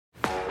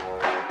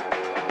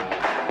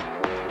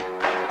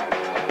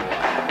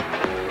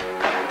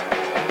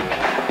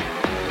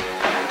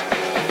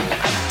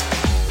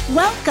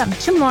Welcome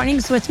to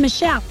Mornings with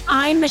Michelle.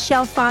 I'm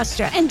Michelle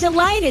Foster and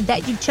delighted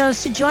that you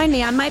chose to join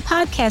me on my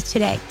podcast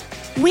today.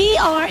 We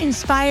are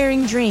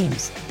inspiring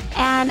dreams,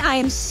 and I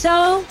am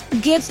so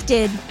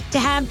gifted to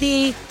have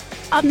the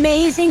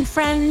amazing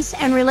friends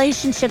and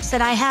relationships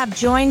that I have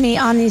join me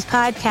on these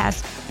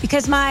podcasts,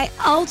 because my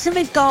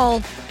ultimate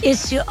goal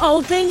is to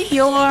open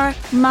your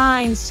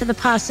minds to the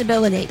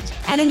possibility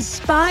and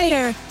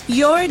inspire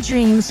your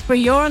dreams for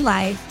your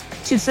life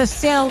to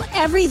fulfill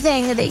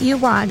everything that you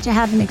want to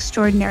have an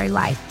extraordinary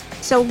life.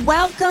 So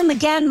welcome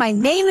again. My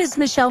name is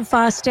Michelle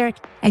Foster,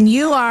 and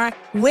you are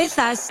with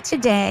us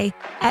today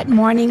at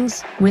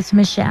Mornings with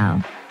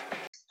Michelle.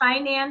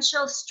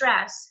 Financial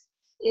stress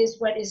is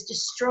what is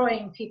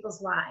destroying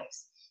people's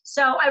lives.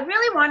 So I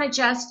really want to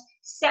just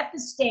set the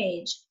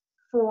stage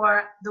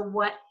for the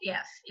what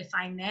if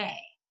I may.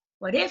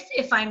 What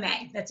if I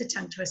may? That's a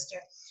tongue twister.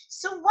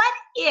 So what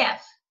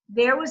if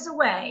there was a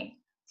way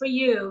for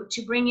you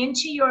to bring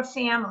into your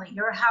family,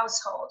 your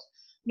household,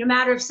 no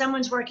matter if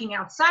someone's working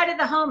outside of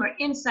the home or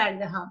inside of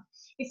the home,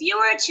 if you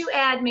were to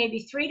add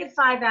maybe 3 to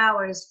 5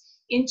 hours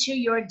into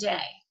your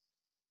day,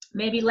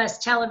 maybe less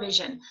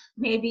television,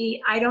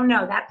 maybe, I don't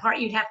know, that part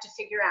you'd have to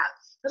figure out.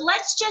 But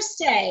let's just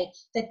say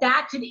that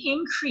that could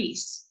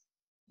increase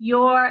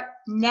your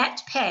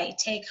net pay,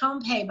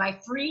 take-home pay, by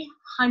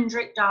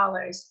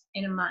 $300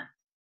 in a month.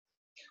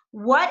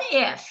 What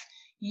if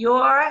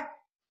your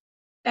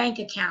bank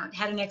account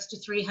had an extra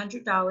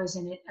 $300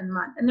 in it a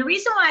month? And the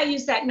reason why I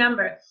use that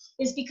number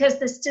is because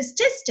the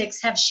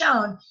statistics have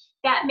shown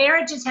that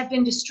marriages have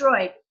been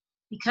destroyed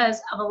because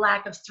of a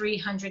lack of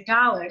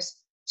 $300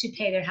 to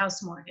pay their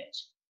house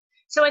mortgage.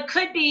 So it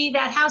could be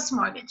that house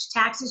mortgage,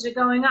 taxes are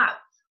going up.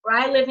 Where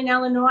I live in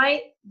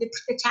Illinois, the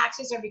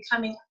taxes are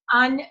becoming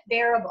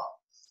unbearable.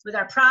 With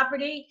our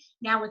property,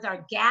 now with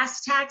our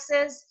gas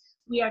taxes,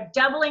 we are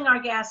doubling our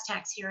gas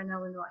tax here in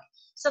Illinois.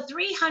 So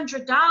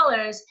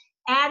 $300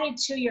 added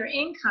to your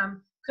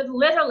income could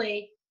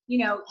literally,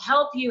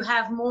 help you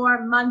have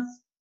more month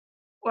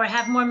or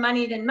have more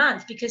money than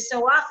month, because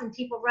so often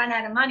people run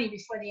out of money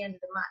before the end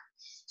of the month.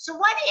 So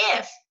what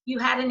if you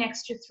had an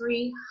extra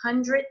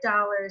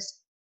 $300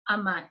 a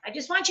month? I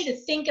just want you to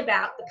think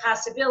about the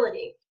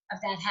possibility of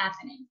that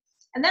happening.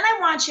 And then I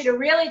want you to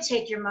really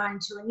take your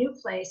mind to a new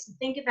place and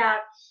think about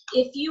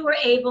if you were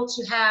able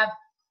to have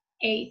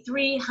a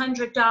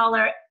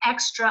 $300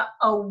 extra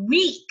a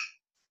week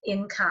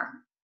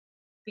income,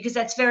 because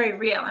that's very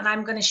real. And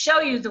I'm going to show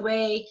you the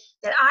way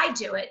that I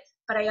do it,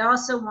 but I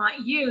also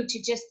want you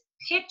to just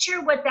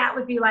picture what that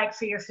would be like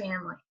for your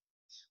family.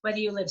 Whether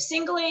you live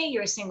singly,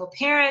 you're a single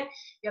parent,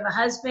 you have a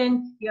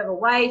husband, you have a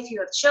wife, you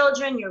have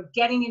children, you're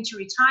getting into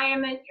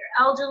retirement,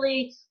 you're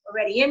elderly,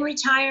 already in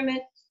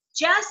retirement.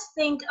 Just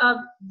think of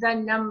the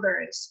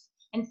numbers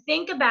and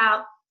think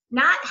about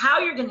not how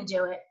you're going to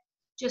do it,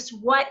 just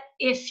what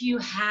if you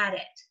had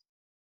it.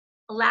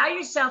 Allow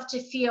yourself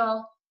to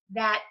feel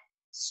that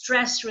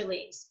stress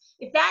release.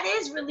 If that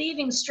is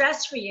relieving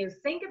stress for you,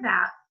 think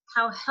about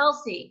how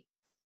healthy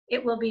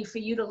it will be for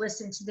you to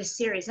listen to this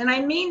series. And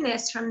I mean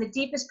this from the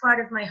deepest part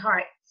of my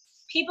heart.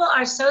 People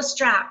are so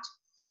strapped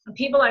and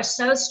people are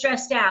so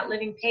stressed out,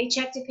 living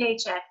paycheck to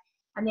paycheck,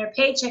 and their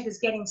paycheck is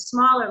getting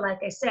smaller.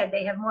 Like I said,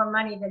 they have more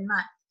money than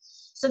month.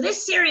 So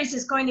this series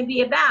is going to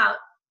be about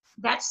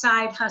that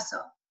side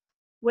hustle,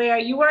 where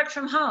you work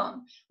from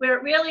home, where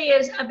it really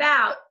is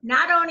about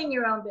not owning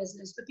your own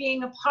business, but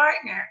being a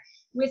partner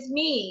with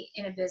me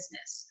in a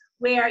business,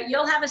 where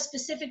you'll have a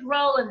specific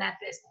role in that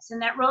business,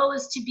 and that role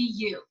is to be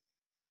you.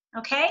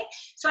 Okay?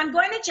 So I'm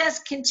going to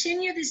just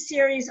continue this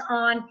series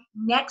on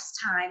next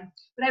time,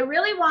 but I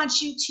really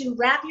want you to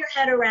wrap your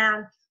head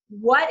around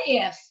what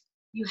if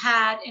you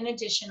had an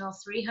additional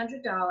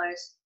 $300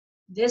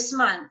 this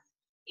month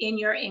in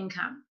your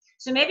income.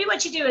 So maybe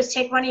what you do is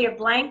take one of your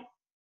blank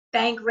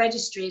bank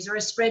registries or a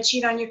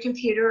spreadsheet on your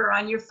computer or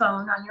on your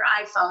phone, on your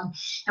iPhone,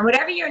 and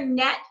whatever your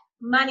net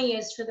money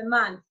is for the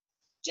month,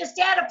 just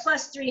add a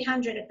plus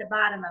 300 at the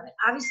bottom of it.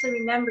 Obviously,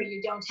 remember,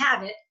 you don't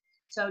have it,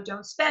 so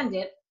don't spend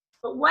it.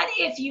 But what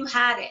if you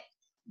had it?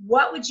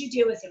 What would you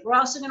do with it? We're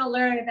also going to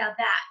learn about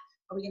that.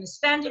 Are we going to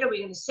spend it? Are we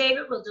going to save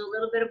it? We'll do a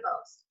little bit of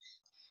both.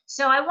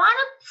 So I want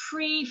to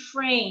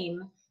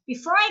pre-frame,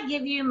 before I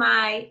give you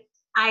my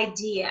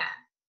idea,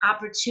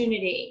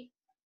 opportunity,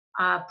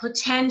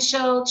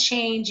 potential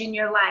change in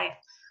your life,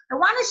 I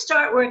want to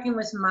start working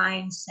with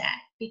mindset,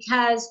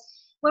 because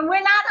when we're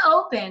not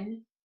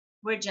open,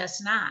 we're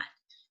just not.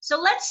 So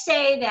let's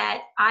say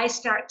that I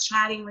start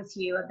chatting with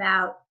you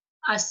about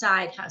a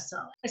side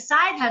hustle. A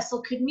side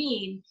hustle could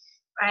mean,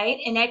 right,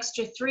 an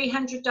extra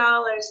 $300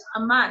 a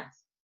month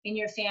in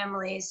your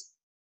family's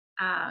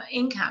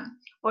income,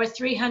 or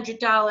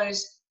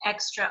 $300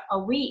 extra a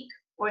week,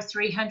 or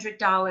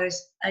 $300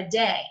 a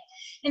day.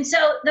 And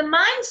so the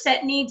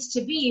mindset needs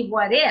to be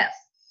what if,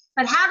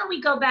 but how do we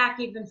go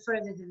back even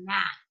further than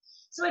that?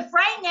 So if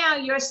right now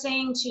you're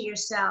saying to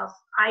yourself,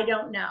 I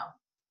don't know,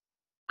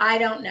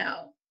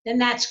 then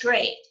that's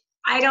great.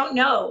 I don't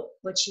know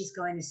what she's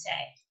going to say.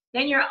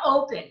 Then you're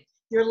open.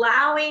 You're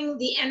allowing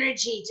the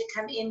energy to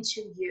come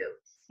into you.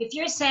 If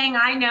you're saying,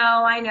 I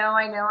know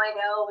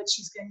what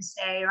she's going to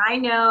say, or I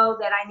know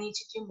that I need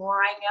to do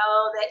more, I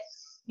know that,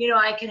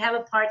 I could have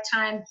a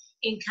part-time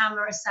income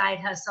or a side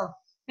hustle,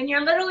 then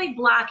you're literally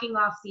blocking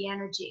off the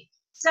energy.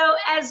 So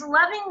as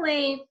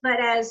lovingly, but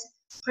as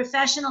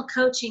professional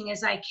coaching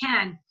as I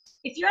can,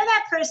 if you're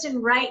that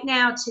person right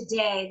now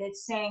today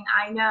that's saying,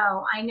 I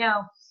know,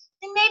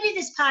 then maybe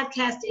this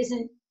podcast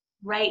isn't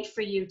right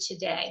for you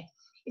today.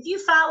 If you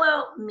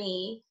follow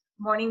me,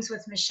 Mornings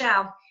with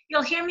Michelle,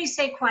 you'll hear me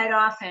say quite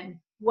often,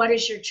 what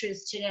is your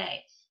truth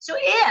today? So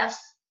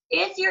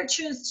if your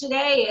truth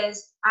today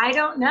is, I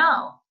don't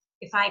know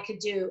if I could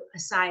do a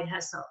side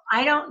hustle,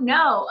 I don't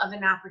know of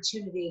an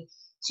opportunity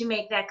to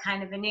make that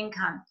kind of an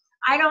income,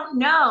 I don't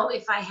know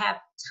if I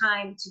have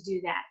time to do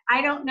that,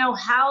 I don't know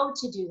how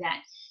to do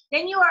that,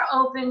 then you are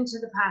open to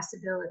the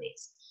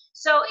possibilities.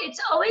 So it's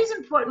always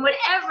important,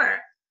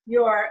 whatever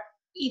you're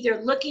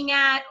either looking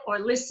at or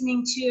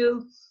listening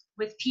to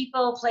with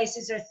people,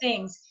 places, or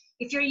things,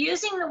 if you're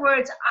using the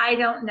words, I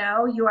don't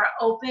know, you are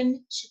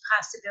open to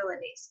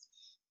possibilities.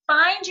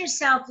 Find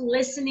yourself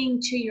listening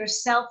to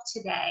yourself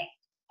today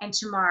and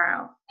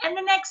tomorrow and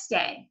the next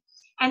day.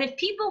 And if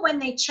people, when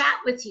they chat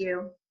with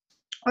you,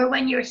 or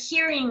when you're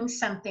hearing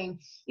something,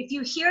 if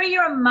you hear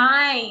your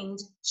mind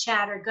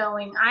chatter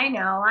going, I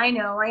know,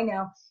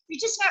 you're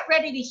just not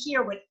ready to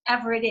hear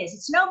whatever it is.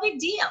 It's no big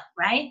deal,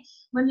 right?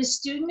 When the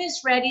student is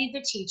ready,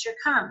 the teacher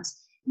comes.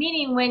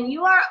 Meaning when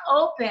you are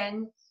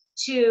open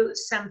to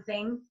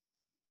something,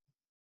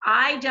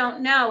 I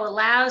don't know,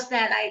 allows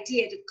that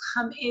idea to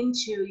come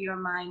into your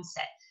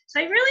mindset.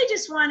 So I really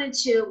just wanted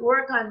to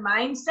work on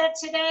mindset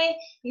today,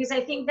 because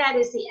I think that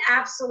is the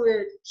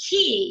absolute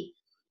key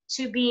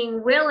to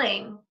being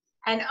willing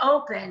and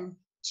open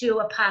to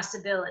a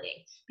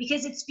possibility,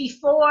 because it's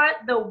before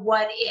the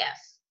what if.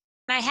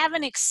 I have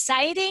an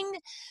exciting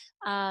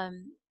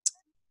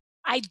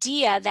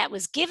idea that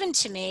was given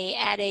to me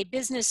at a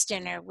business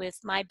dinner with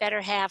my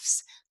better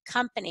half's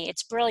company.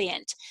 It's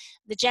brilliant.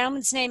 The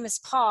gentleman's name is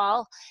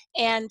Paul,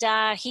 and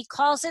he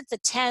calls it the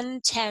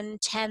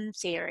 10-10-10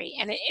 theory,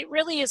 and it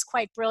really is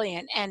quite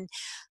brilliant. And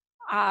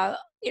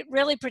it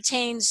really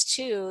pertains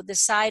to the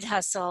side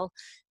hustle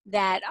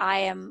that I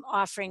am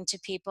offering to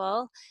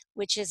people,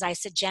 which is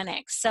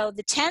Isagenix. So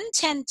the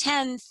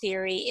 10-10-10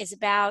 theory is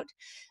about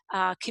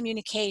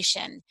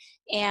communication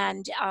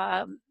and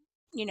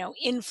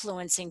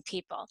influencing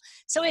people.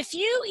 So if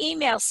you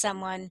email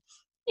someone,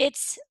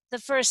 it's the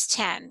first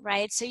 10,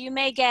 right? So you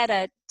may get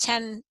a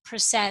 10%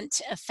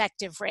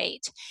 effective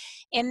rate.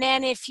 And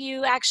then if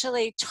you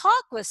actually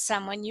talk with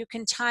someone, you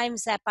can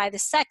times that by the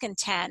second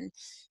 10.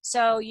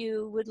 So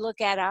you would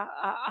look at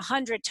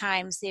 100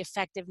 times the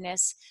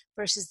effectiveness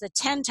versus the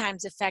 10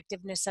 times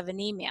effectiveness of an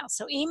email.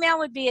 So email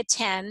would be a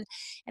 10,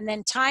 and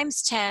then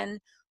times 10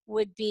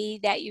 would be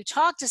that you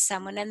talk to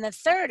someone. And the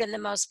third and the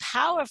most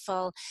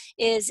powerful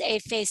is a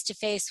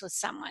face-to-face with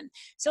someone.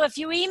 So if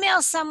you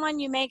email someone,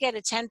 you may get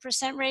a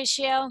 10%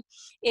 ratio.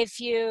 If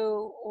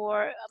you,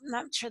 or I'm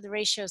not sure the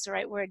ratio is the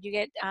right word, you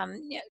get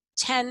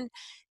 10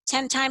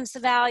 times the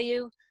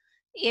value.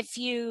 If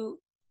you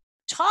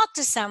talk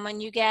to someone,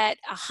 you get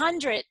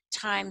 100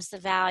 times the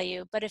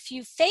value. But if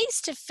you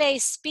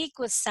face-to-face speak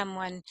with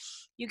someone,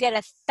 you get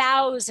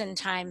 1,000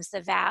 times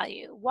the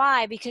value.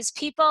 Why? Because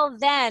people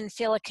then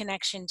feel a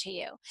connection to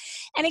you.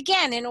 And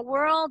again, in a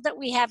world that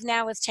we have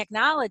now with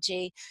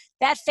technology,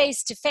 that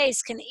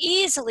face-to-face can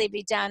easily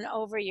be done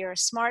over your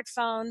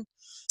smartphone,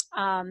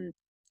 on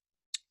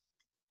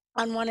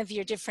one of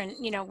your different,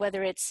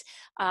 whether it's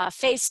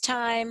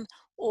FaceTime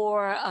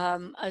or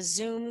a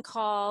Zoom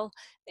call,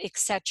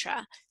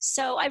 etc.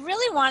 So I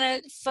really want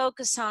to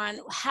focus on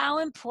how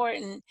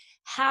important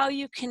how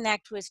you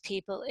connect with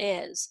people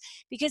is.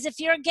 Because if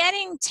you're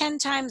getting 10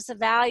 times the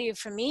value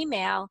from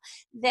email,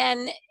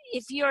 then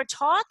if you're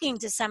talking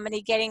to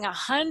somebody getting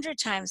 100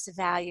 times the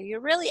value, you're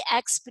really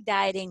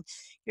expediting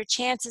your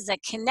chances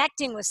at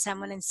connecting with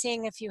someone and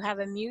seeing if you have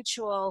a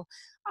mutual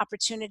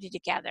opportunity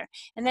together.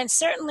 And then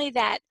certainly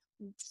that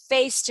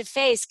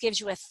face-to-face gives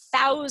you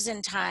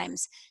 1,000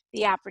 times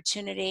the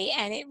opportunity,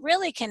 and it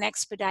really can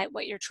expedite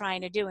what you're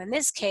trying to do. In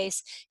this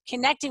case,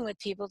 connecting with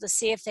people to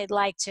see if they'd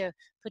like to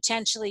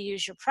potentially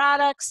use your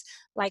products,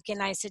 like in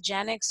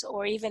Isagenix,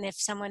 or even if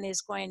someone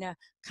is going to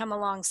come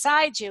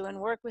alongside you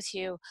and work with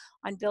you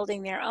on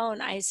building their own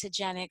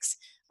Isagenix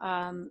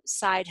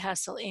side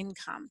hustle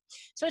income.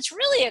 So it's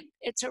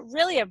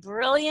really a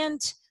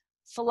brilliant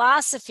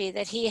philosophy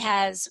that he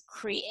has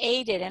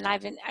created, and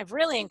I've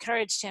really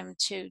encouraged him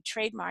to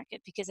trademark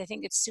it because I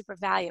think it's super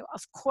valuable.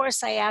 Of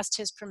course, I asked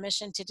his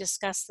permission to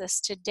discuss this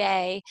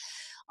today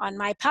on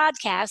my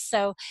podcast.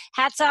 So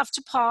hats off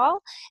to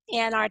Paul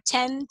and our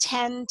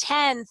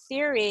 10-10-10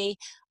 theory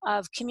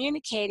of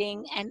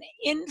communicating and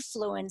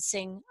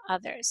influencing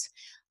others.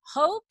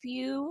 Hope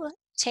you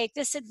take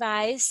this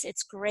advice.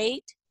 It's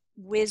great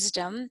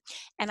wisdom,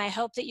 and I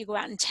hope that you go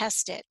out and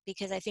test it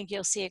because I think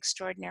you'll see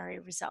extraordinary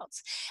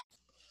results.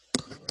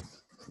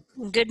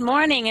 Good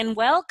morning and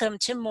welcome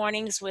to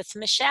Mornings with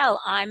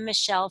Michelle. I'm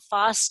Michelle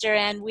Foster,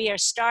 and we are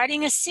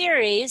starting a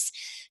series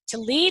to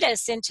lead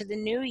us into the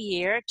new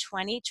year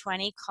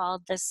 2020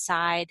 called The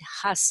Side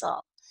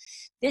Hustle.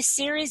 This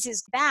series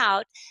is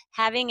about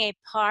having a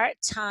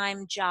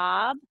part-time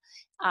job,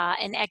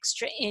 an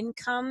extra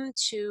income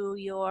to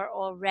your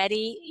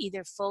already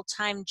either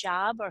full-time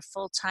job or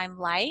full-time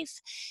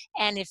life,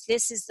 and if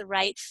this is the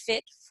right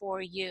fit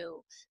for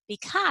you,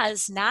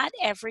 because not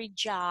every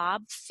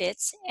job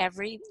fits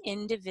every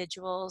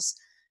individual's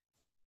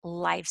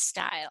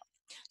lifestyle.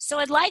 So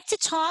I'd like to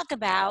talk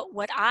about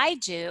what I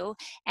do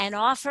and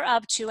offer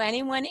up to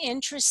anyone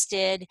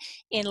interested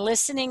in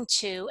listening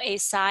to a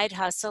side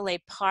hustle, a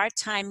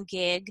part-time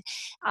gig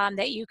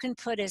that you can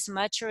put as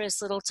much or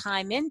as little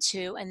time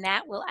into, and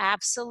that will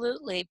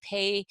absolutely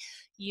pay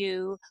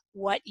you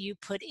what you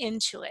put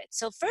into it.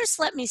 So first,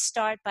 let me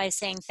start by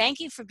saying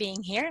thank you for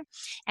being here.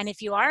 And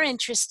if you are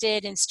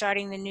interested in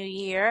starting the new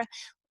year,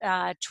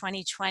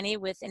 2020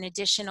 with an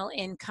additional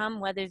income,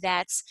 whether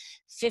that's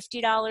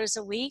 $50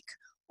 a week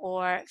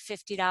or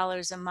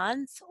 $50 a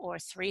month or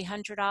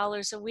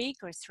 $300 a week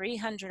or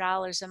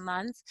 $300 a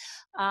month,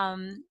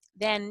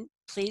 then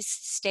please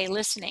stay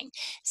listening.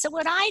 So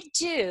what I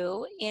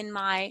do in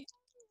my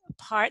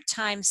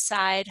part-time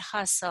side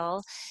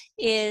hustle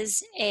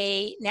is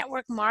a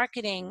network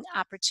marketing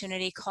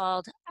opportunity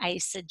called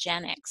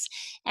Isagenix.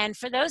 And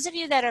for those of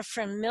you that are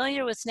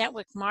familiar with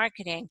network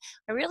marketing,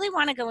 I really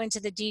want to go into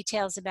the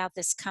details about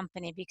this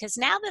company, because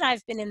now that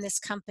I've been in this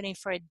company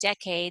for a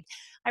decade,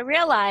 I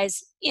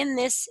realize in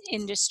this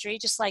industry,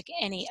 just like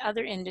any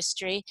other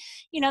industry,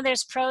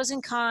 there's pros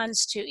and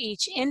cons to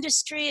each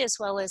industry as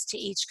well as to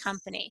each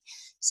company.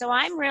 So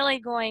I'm really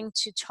going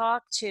to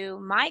talk to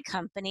my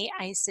company,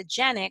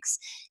 Isagenix,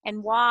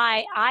 and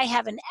why I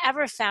haven't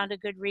ever found a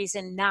good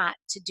reason not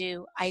to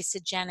do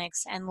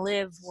Isagenix and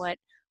live what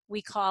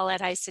we call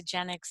at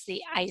Isagenix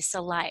the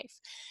ISA life.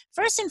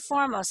 First and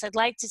foremost, I'd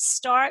like to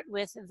start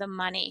with the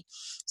money.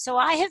 So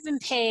I have been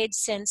paid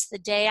since the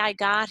day I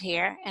got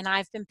here, and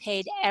I've been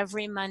paid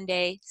every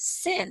Monday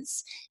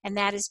since, and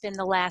that has been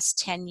the last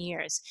 10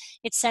 years.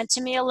 It's sent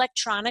to me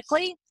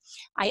electronically.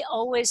 I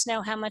always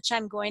know how much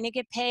I'm going to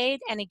get paid,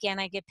 and again,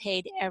 I get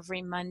paid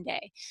every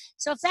Monday.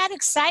 So if that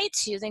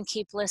excites you, then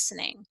keep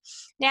listening.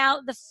 Now,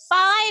 the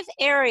 5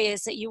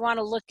 areas that you want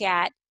to look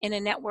at in a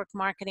network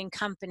marketing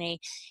company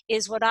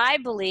is what I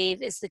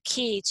believe is the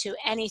key to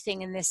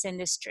anything in this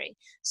industry.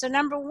 So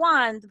number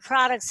 1, the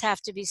products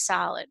have to be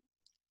solid.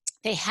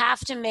 They have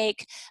to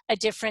make a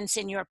difference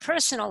in your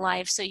personal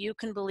life so you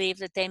can believe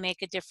that they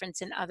make a difference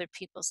in other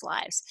people's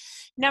lives.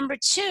 Number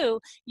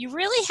 2, you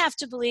really have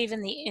to believe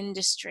in the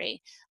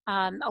industry.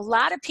 A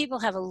lot of people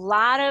have a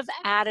lot of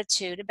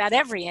attitude about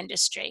every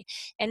industry.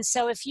 And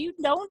so if you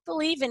don't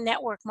believe in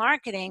network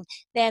marketing,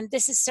 then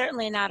this is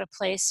certainly not a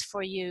place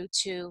for you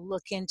to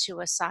look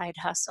into a side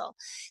hustle.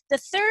 The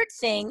third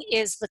thing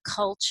is the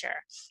culture,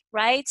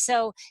 right?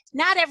 So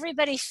not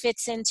everybody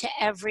fits into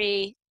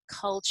every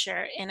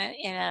culture in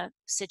a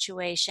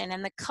situation,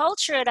 and the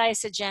culture at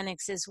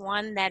Isagenix is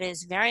one that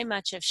is very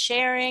much of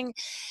sharing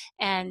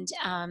and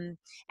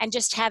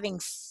just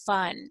having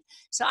fun.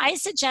 So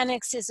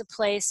Isagenix is a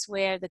place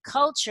where the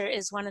culture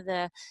is one of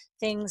the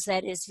things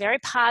that is very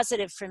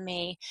positive for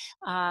me.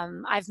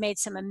 I've made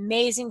some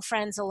amazing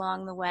friends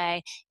along the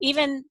way,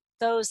 even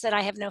those that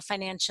I have no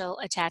financial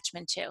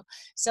attachment to.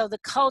 So the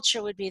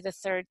culture would be the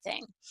third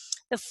thing.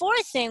 The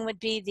fourth thing would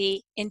be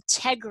the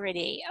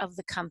integrity of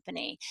the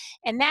company.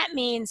 And that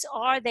means,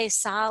 are they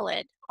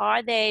solid?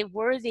 Are they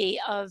worthy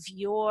of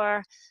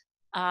your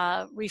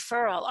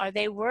referral? Are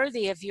they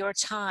worthy of your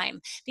time?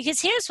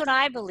 Because here's what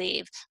I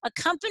believe. A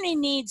company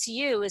needs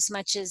you as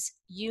much as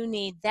you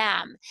need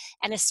them.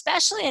 And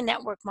especially in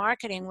network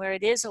marketing, where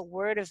it is a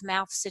word of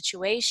mouth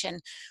situation,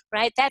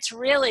 right? That's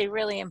really,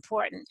 really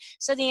important.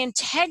 So the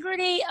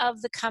integrity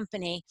of the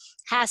company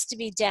has to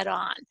be dead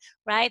on,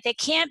 right? They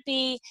can't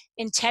be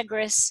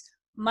integrous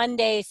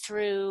Monday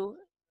through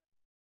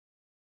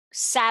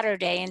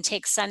Saturday and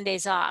take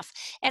Sundays off.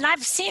 And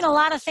I've seen a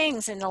lot of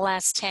things in the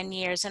last 10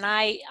 years, and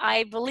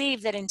I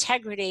believe that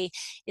integrity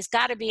has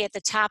got to be at the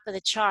top of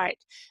the chart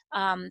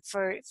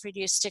for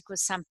you to stick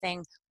with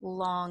something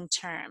long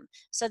term.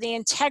 So the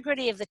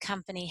integrity of the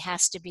company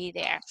has to be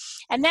there.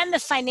 And then the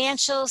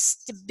financial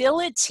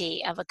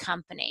stability of a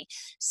company.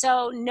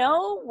 So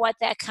know what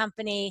that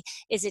company,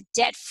 is it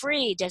debt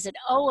free? Does it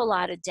owe a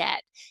lot of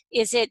debt?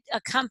 Is it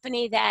a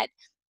company that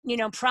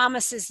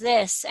promises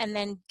this and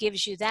then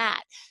gives you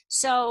that?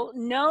 So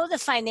know the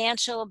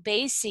financial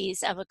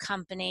bases of a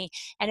company,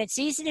 and it's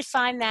easy to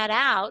find that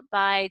out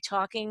by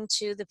talking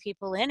to the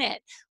people in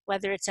it,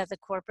 whether it's at the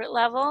corporate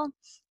level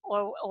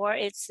or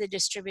it's the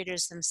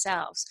distributors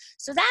themselves.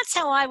 So that's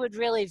how I would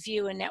really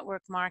view a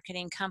network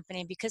marketing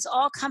company, because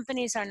all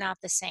companies are not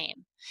the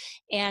same.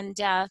 And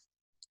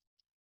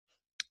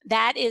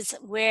that is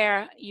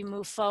where you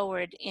move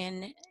forward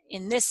in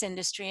this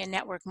industry in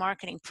network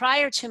marketing.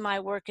 Prior to my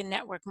work in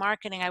network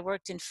marketing, I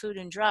worked in food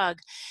and drug,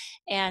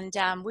 and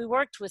we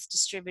worked with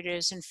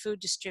distributors and food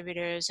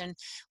distributors, and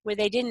where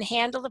they didn't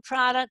handle the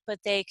product, but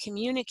they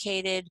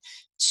communicated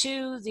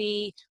to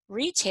the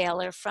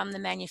retailer from the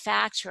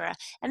manufacturer.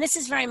 And this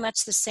is very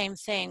much the same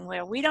thing,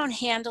 where we don't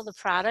handle the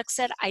products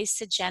at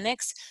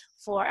Isagenix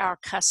for our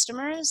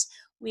customers.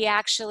 We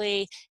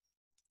actually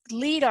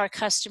lead our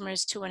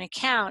customers to an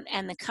account,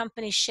 and the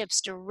company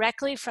ships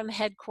directly from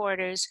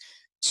headquarters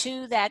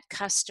to that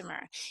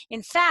customer.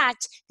 In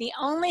fact, the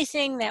only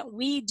thing that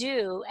we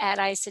do at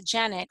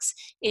Isagenix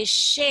is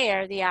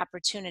share the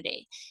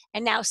opportunity.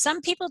 And now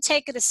some people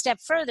take it a step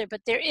further,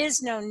 but there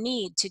is no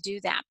need to do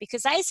that,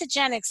 because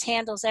Isagenix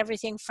handles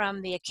everything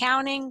from the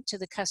accounting to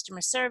the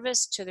customer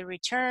service to the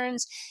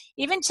returns,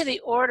 even to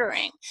the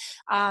ordering,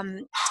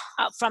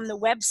 from the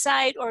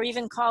website, or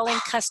even calling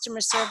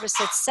customer service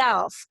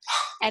itself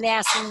and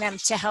asking them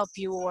to help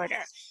you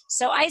order.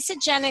 So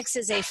Isagenix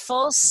is a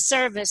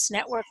full-service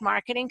network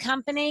marketing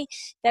company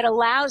that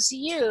allows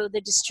you,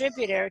 the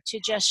distributor, to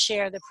just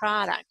share the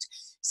product.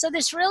 So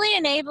this really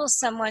enables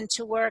someone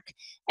to work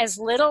as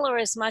little or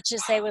as much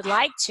as they would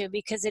like to,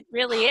 because it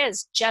really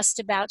is just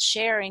about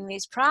sharing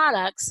these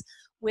products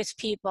with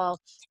people.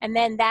 And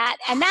then that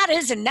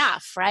is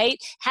enough,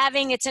 right?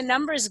 It's a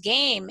numbers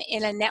game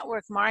in a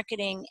network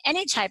marketing,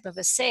 any type of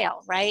a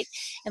sale, right?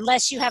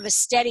 Unless you have a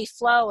steady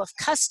flow of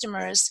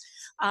customers,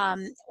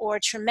 or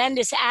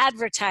tremendous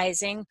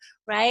advertising,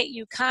 right?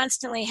 You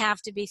constantly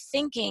have to be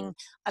thinking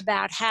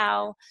about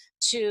how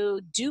to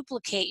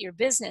duplicate your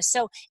business.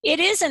 So it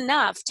is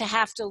enough to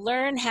have to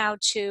learn how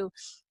to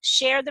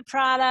share the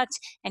product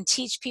and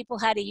teach people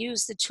how to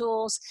use the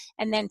tools,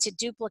 and then to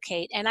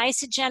duplicate. And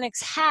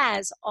Isagenix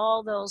has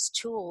all those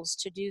tools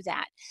to do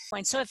that.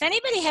 So if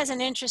anybody has an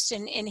interest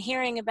in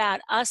hearing about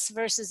us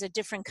versus a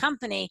different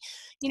company,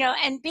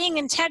 and being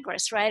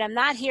integrous, right? I'm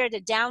not here to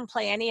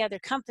downplay any other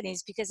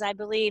companies, because I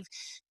believe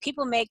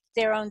people make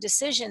their own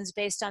decisions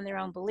based on their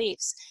own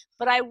beliefs.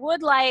 But I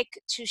would like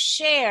to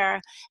share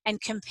and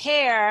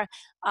compare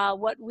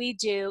what we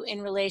do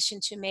in relation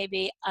to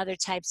maybe other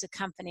types of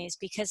companies,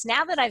 because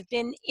now that I've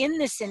been in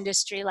this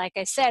industry, like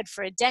I said,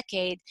 for a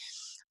decade,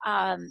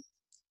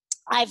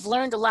 I've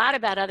learned a lot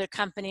about other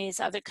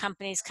companies,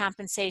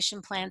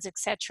 compensation plans,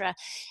 etc.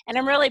 And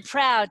I'm really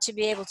proud to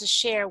be able to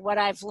share what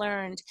I've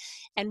learned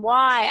and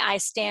why I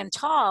stand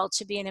tall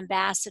to be an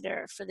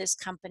ambassador for this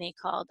company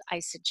called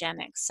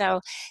Isagenix.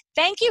 So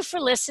thank you for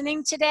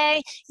listening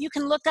today. You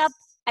can look up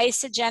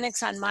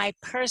Isagenix on my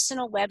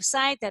personal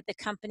website that the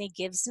company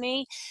gives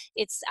me.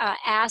 It's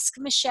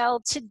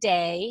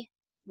askmicheletoday,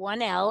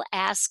 one L,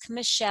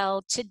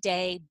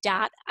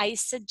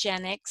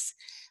 askmicheletoday.isagenix,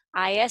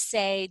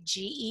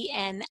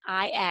 Isagenix,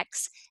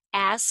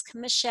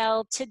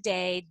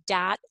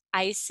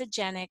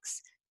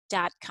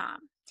 askmicheletoday.isagenix.com.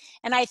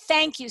 And I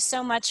thank you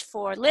so much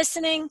for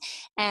listening,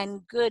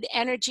 and good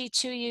energy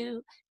to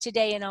you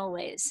today and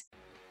always.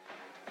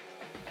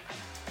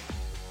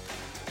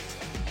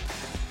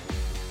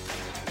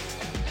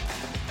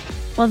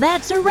 Well,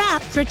 that's a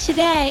wrap for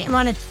today. I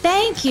want to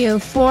thank you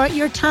for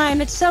your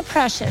time. It's so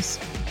precious.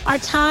 Our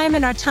time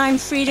and our time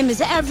freedom is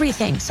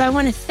everything. So I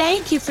want to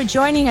thank you for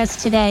joining us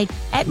today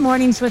at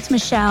Mornings with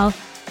Michelle.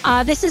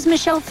 This is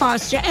Michelle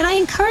Foster, and I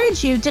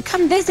encourage you to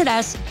come visit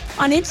us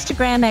on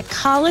Instagram at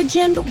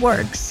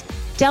CollagenWorks,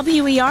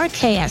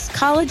 WERKS,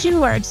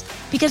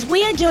 CollagenWorks, because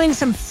we are doing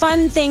some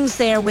fun things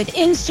there with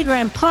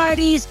Instagram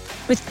parties,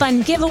 with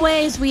fun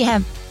giveaways.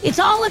 It's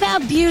all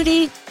about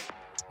beauty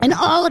and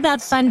all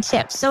about fun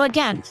tips. So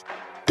again,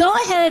 go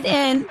ahead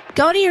and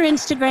go to your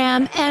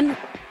Instagram and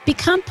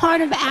become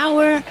part of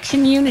our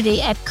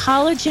community at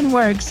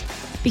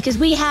CollagenWorks, because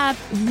we have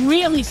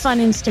really fun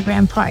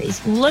Instagram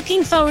parties.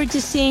 Looking forward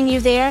to seeing you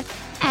there.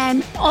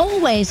 And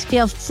always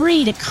feel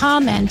free to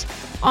comment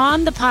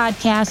on the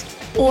podcast,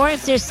 or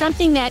if there's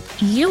something that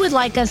you would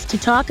like us to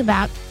talk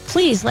about,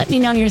 please let me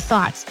know your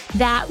thoughts.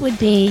 That would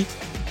be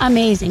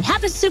amazing.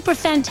 Have a super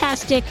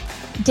fantastic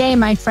day,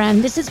 my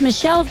friend. This is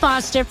Michelle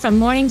Foster from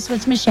Mornings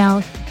with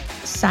Michelle,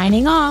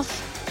 signing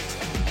off.